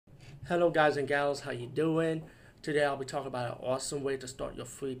Hello, guys and gals. How you doing? Today I'll be talking about an awesome way to start your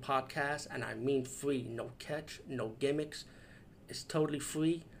free podcast, and I mean free. No catch, no gimmicks. It's totally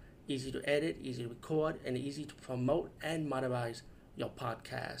free, easy to edit, easy to record, and easy to promote and monetize your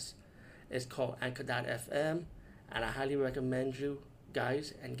podcast. It's called Anchor.fm, and I highly recommend you,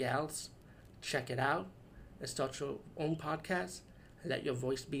 guys and gals, check it out and start your own podcast and let your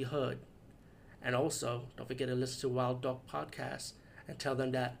voice be heard. And also, don't forget to listen to Wild Dog Podcast and tell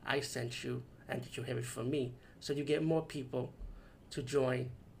them that I sent you and that you hear it from me. So you get more people to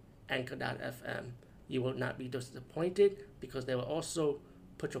join Anchor.fm. You will not be disappointed because they will also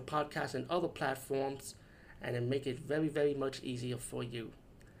put your podcast in other platforms and then make it very, very much easier for you.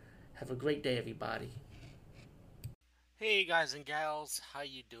 Have a great day, everybody. Hey guys and gals, how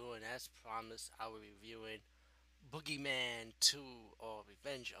you doing? As promised, I will be reviewing Boogeyman 2 or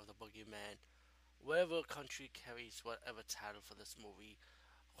Revenge of the Boogeyman. Whatever country carries whatever title for this movie.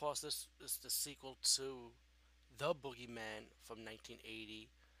 Of course, this is the sequel to The Boogeyman from 1980,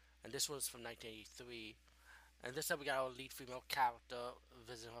 and this one's from 1983. And this time we got our lead female character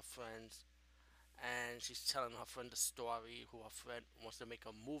visiting her friends, and she's telling her friend the story. Who her friend wants to make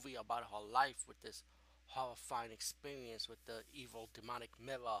a movie about her life with this horrifying experience with the evil demonic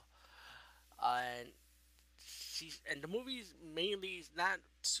mirror. And the movie's mainly not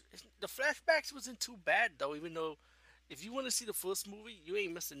the flashbacks wasn't too bad though. Even though if you want to see the first movie, you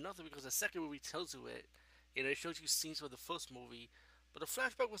ain't missing nothing because the second movie tells you it. It shows you scenes from the first movie, but the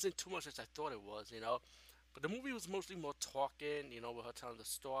flashback wasn't too much as I thought it was. But the movie was mostly more talking. With her telling the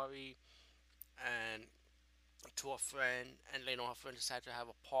story and to her friend, and her friend decided to have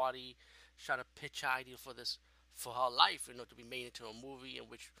a party, trying to pitch her idea for this for her life, to be made into a movie in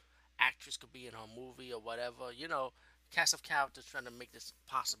which actress could be in her movie or whatever. Cast of characters trying to make this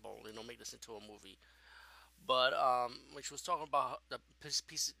possible. Make this into a movie. But when she was talking about that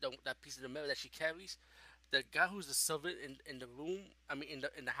piece of the mirror that she carries, the guy who's the servant in the room, I mean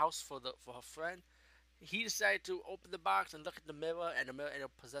in the house for her friend, he decided to open the box and look at the mirror, and the mirror ended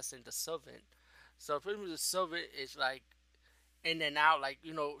up possessing the servant. So pretty much the servant is like in and out, like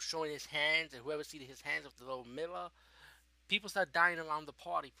showing his hands, and whoever sees his hands with the little mirror, people start dying around the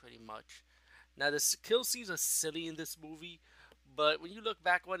party pretty much. Now the kill scenes are silly in this movie, but when you look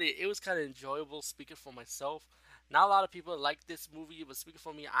back on it, it was kind of enjoyable. Speaking for myself, not a lot of people like this movie, but speaking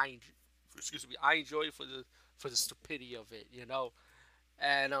for me, I enjoy it for the stupidity of it.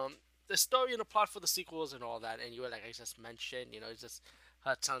 And the story and the plot for the sequels and all that, and like I just mentioned, it's just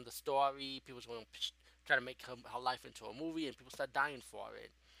her telling the story. People's going to try to make her life into a movie, and people start dying for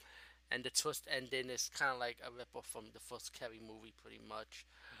it. And the twist ending is kind of like a rip-off from the first Carrie movie, pretty much,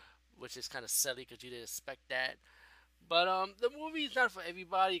 which is kind of silly because you didn't expect that. But the movie is not for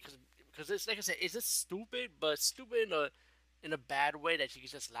everybody because it's like I said, it's just stupid, but stupid in a bad way that you can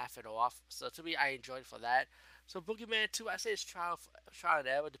just laugh it off. So to me, I enjoyed it for that. So Boogeyman 2, I say it's trial and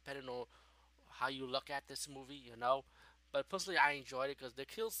error depending on how you look at this movie. But personally, I enjoyed it because the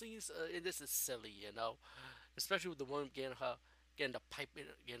kill scenes in this is silly. Especially with the woman getting the pipe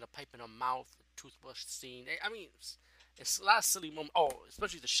in her mouth, the toothbrush scene. I mean, it's a lot of silly moments. Oh,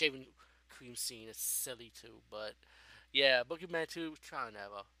 especially the shaving cream scene is silly too. But yeah, Boogeyman 2, trial and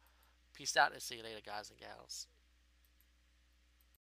error. Peace out and see you later, guys and gals.